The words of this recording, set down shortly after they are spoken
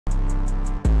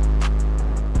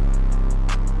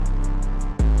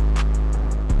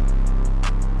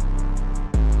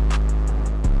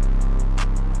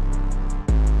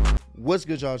What's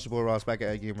good, y'all? It's your boy Ross back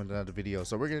at again with another video.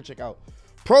 So we're gonna check out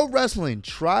Pro Wrestling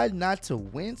Try Not to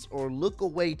Wince or Look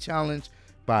Away Challenge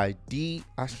by BDWJ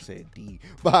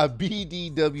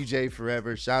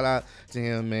Forever. Shout out to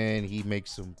him, man. He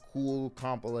makes some cool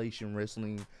compilation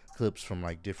wrestling clips from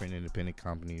like different independent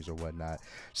companies or whatnot.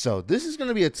 So this is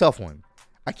gonna be a tough one.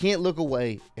 I can't look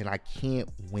away and I can't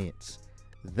wince.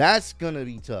 That's gonna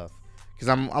be tough because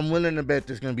I'm willing to bet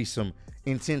there's gonna be some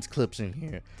intense clips in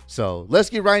here. So let's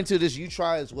get right into this. You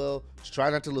try as well. Just try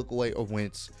not to look away or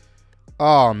wince.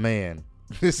 Oh man,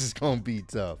 this is gonna be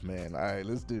tough, man. All right,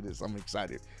 let's do this. I'm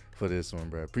excited for this one,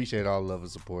 bro. Appreciate all the love and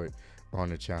support on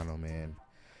the channel, man.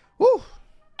 Woo!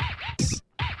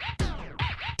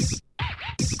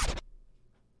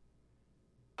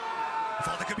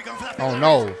 Oh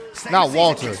no, not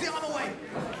Walter.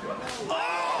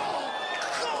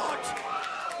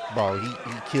 Bro, he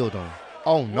killed him.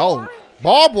 Oh no,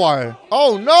 barbed wire.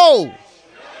 Oh no.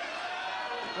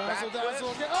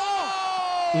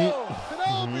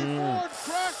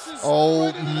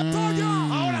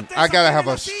 I gotta have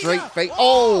a straight face.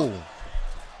 Oh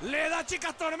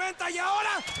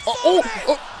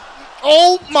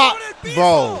my,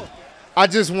 bro. I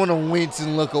just want to wince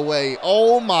and look away.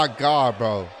 Oh my God,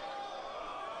 bro.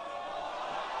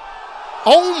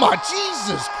 Oh my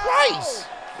Jesus Christ.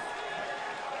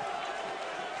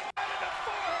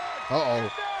 Uh-oh.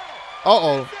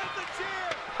 Uh-oh.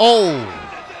 Oh.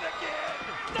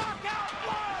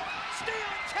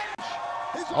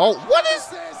 Oh,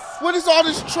 what is all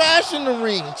this trash in the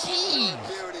ring? Jeez.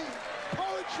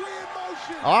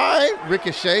 All right,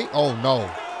 Ricochet. Oh, no.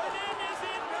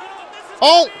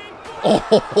 Oh. Oh,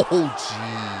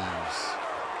 jeez.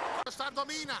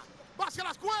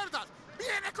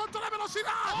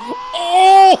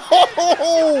 Oh.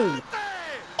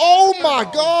 Oh, my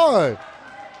God.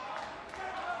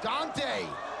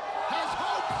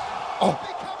 Oh,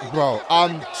 bro,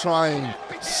 I'm trying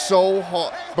so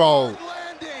hard, bro.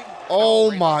 Oh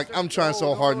my, I'm trying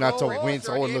so hard not to wince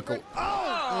or look away.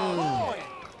 Oh,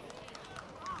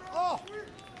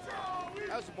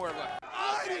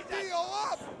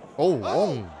 oh.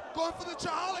 Going for the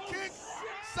Chahala kick.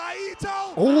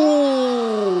 Saito.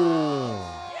 Oh.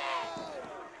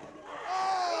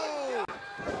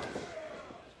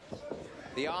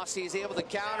 The Aussie is able to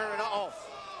counter and oh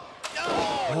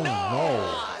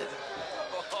No.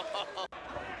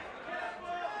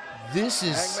 This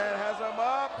is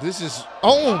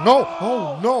oh no,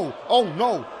 oh no, oh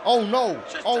no, oh no,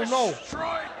 oh no.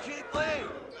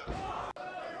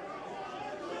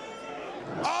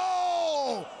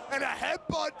 Oh, and a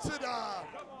headbutt to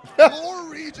the lower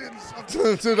regions.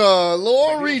 to the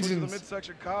lower regions. The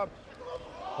midsection Cobb.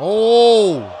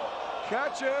 Oh.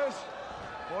 Catches.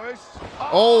 Hoist.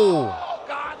 Oh.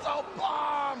 Gonzo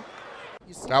bomb.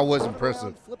 That was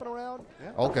impressive. Flipping around.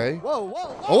 Yeah. Okay. Whoa, whoa,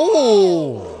 whoa.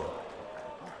 Oh.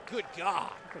 good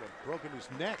God. Could have broken his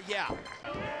neck. Yeah.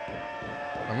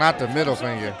 Not the middle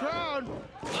finger.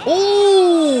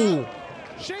 Ooh.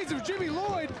 Shades of Jimmy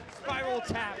Lloyd. Spiral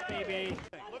tap, baby.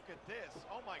 Look at this.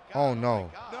 Oh my God. Oh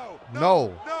no. No.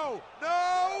 No. No.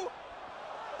 No.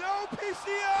 No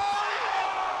PCO.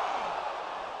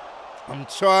 I'm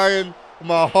trying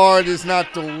my hardest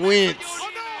not to wince.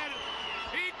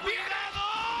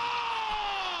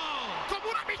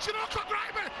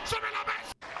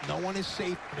 No one is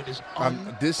safe, and it is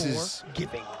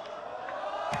unforgiving.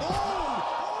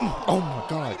 Oh my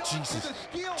God, Jesus.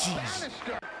 Jeez.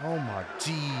 Oh my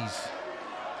jeez.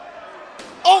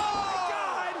 Oh my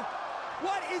God!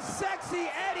 What is Sexy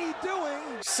Eddie doing?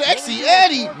 Sexy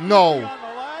Eddie? No.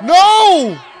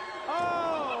 No!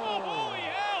 Holy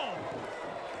hell!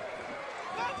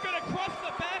 That's gonna crush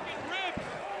the back and ribs.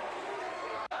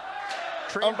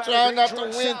 I'm trying not to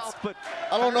wince.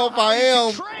 I don't know if I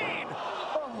am.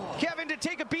 Kevin, to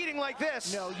take a beating like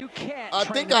this. No, you can't. I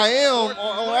think I am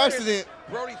on accident.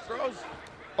 Brody throws.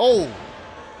 Oh.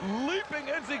 Leaping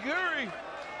Enziguri.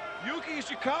 Yuki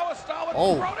Ishikawa style with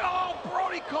Oh. Brody. Oh,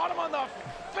 Brody caught him on the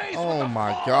face. Oh with the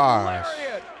my falling gosh.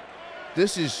 lariat.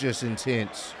 This is just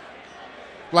intense.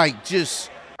 Like just.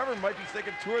 Trevor might be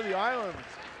thinking tour of the islands,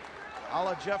 a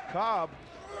la Jeff Cobb.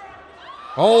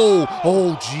 Oh.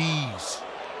 Oh jeez.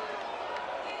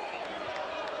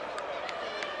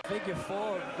 Figure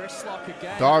four, wrist lock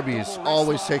again. Darby is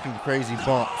always taking crazy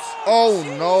bumps. Oh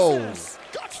no.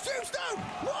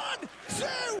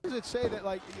 Does it say that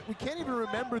like we can't even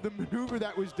remember the maneuver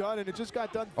that was done, and it just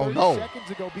got done 30 seconds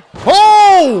ago?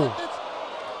 Oh!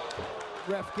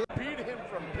 Ref beat him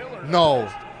from pillar. No,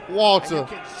 Walter.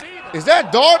 Is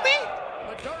that Darby?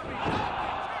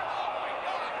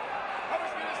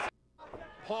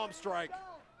 Palm strike.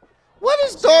 What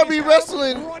is Darby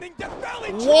wrestling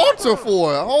Walter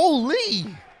for? Holy.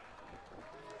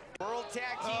 World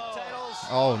Tag Team titles.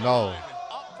 Oh, no.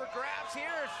 Up for grabs here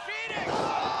is Phoenix.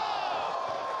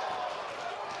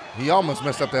 He almost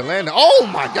messed up that landing. Oh,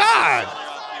 my God.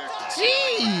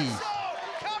 Jeez.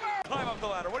 Climb up the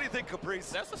ladder. What do you think, Caprice?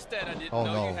 That's a stat I didn't Oh,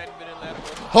 know no. you hadn't been in ladder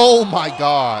with. Oh, my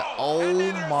God.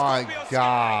 Oh, my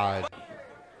God.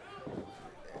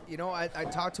 You know, I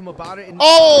talked to him about it, and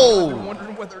Oh! I've been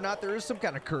wondering whether or not there is some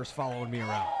kind of curse following me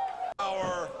around.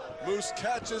 Moose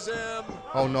catches him.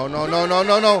 Oh, no, no, no, no,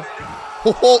 no, no.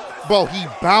 Oh, bro, he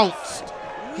bounced.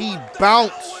 He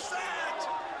bounced.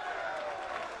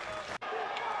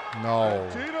 No.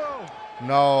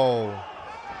 No.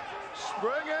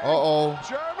 Uh-oh.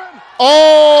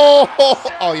 Oh!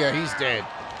 Oh, yeah, he's dead.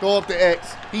 Go up to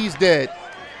X. He's dead.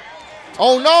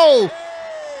 Oh, no.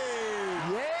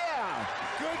 Yeah.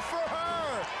 Good for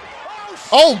her.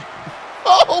 Oh!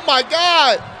 Oh, my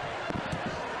God.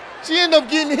 She ended up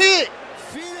getting hit.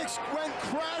 Phoenix went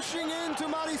crashing into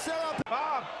Maricela.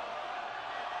 Bob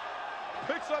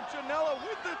picks up Janela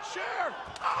with the chair.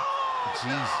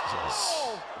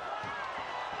 Jesus.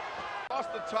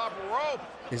 Off the top rope.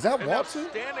 Is that And now Walter?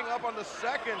 standing up on the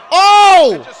second.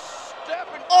 Oh! And just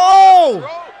stepping Oh! on the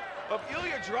throat of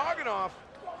Ilya Dragunov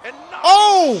and knocking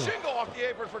Oh! the shingle off the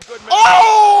apron for good measure.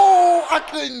 Oh! I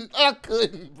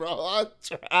couldn't, bro.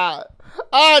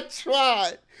 I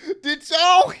tried. Did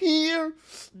y'all hear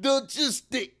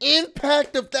the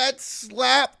impact of that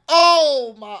slap?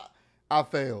 Oh my! I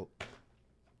failed.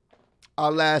 I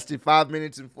lasted 5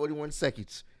 minutes and 41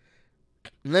 seconds.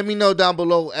 Let me know down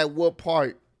below at what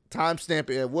part,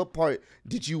 timestamp it, at what part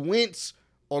did you wince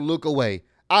or look away?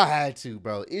 I had to,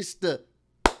 bro. It's the,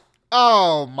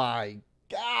 oh my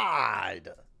God.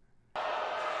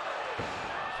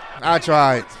 I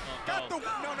tried.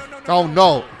 Oh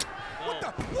no.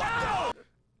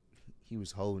 He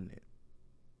was holding it.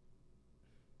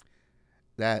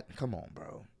 That, come on,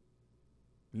 bro.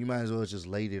 You might as well just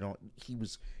laid it on. He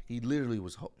literally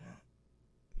was holding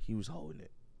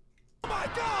it. My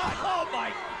God! Oh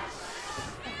my!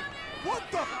 What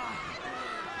the?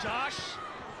 Josh.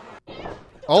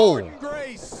 Oh.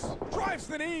 Grace drives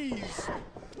the knees.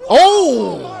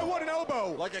 Oh. My, what an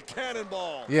elbow! Like a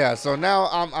cannonball. Yeah, so now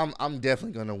I'm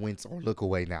definitely gonna wince or look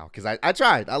away now because I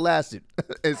tried. I lasted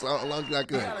as long as I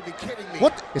could. You gotta be kidding me.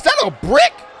 What? Is that a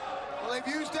brick? Well, they've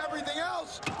used everything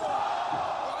else.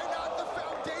 Why not the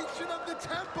foundation of the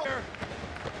temple?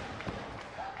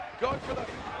 Going for the.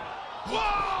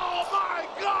 Whoa, my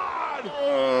God!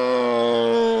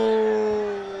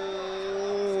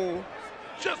 Oh.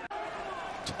 Just.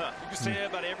 You can say that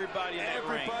about everybody in that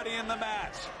ring. Everybody in the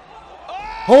match.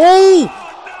 Oh!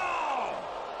 Oh no!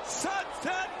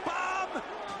 Sunset bomb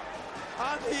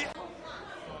on the.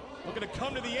 Looking to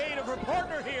come to the aid of her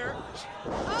partner here.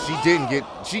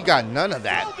 She got none of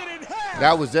that. Broken in half.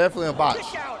 That was definitely a botch.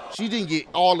 She didn't get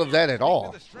all of that at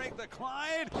all. The strength of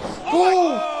Clyde.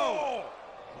 Oh!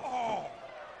 Oh!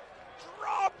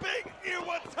 Dropping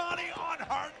Iwatani on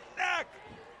her neck.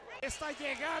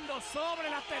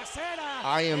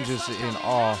 I am just in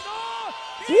awe.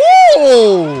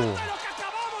 Whoa!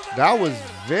 That was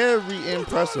very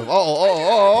impressive.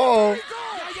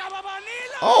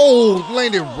 Oh,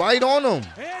 landed right on him.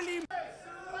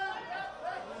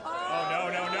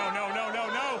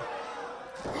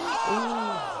 Oh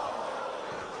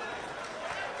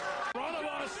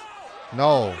no.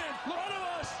 No.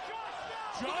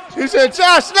 He said,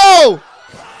 Josh, no!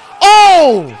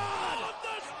 Oh!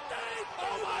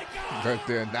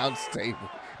 The announce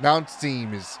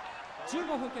team is.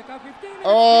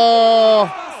 Oh!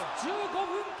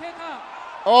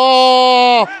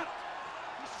 Oh!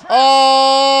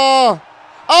 Oh!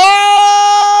 Oh!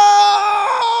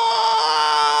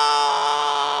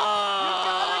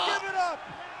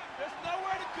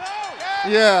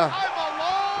 Yeah.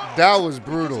 That was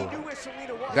brutal.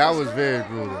 That was very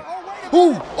brutal. Ooh! Ooh!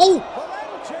 Well,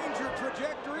 that'll change your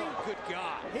trajectory. Good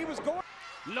God. He was going.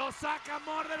 Lo saca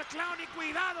amor del clown y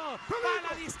cuidado para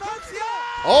la distancia.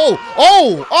 Oh!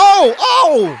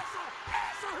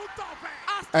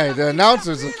 Hey, the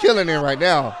announcers are killing it right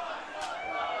now.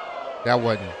 That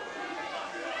wasn't.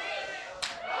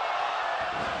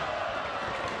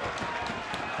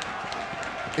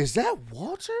 Is that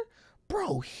Walter?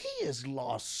 Bro, he has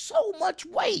lost so much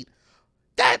weight.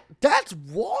 That's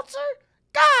Walter?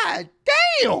 God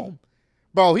damn.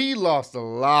 Bro, he lost a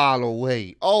lot of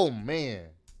weight. Oh, man.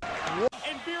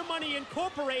 And Beer Money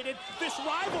Incorporated, this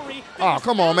rivalry. Oh,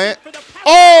 come on, man.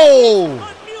 Oh!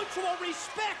 Mutual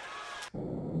respect.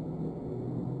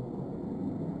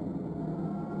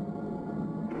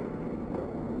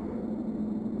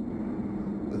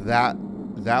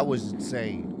 that was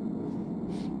insane.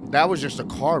 That was just a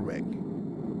car wreck.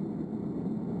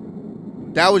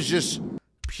 That was just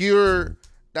pure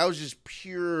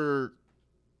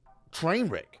train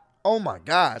wreck. Oh my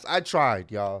gosh. I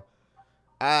tried, y'all.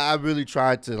 I really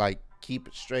tried to like keep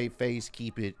it straight face,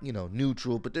 keep it,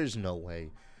 neutral, but there's no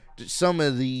way. Some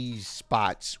of these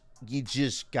spots, you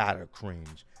just gotta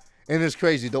cringe. And it's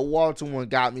crazy. The Walter one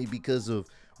got me because of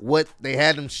what they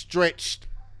had them stretched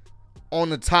on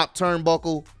the top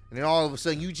turnbuckle, and then all of a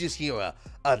sudden you just hear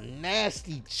a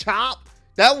nasty chop.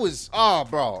 That was,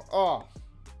 bro.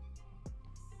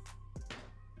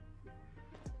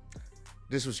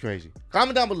 This was crazy.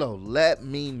 Comment down below. Let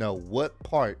me know, what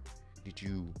part did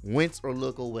you wince or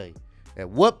look away? At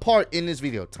what part in this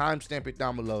video? Timestamp it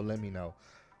down below. Let me know.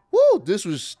 Woo! This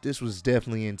was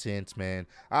definitely intense, man.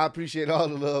 I appreciate all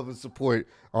the love and support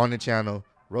on the channel.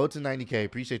 Road to 90K.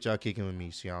 Appreciate y'all kicking with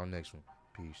me. See y'all on the next one.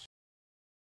 Peace.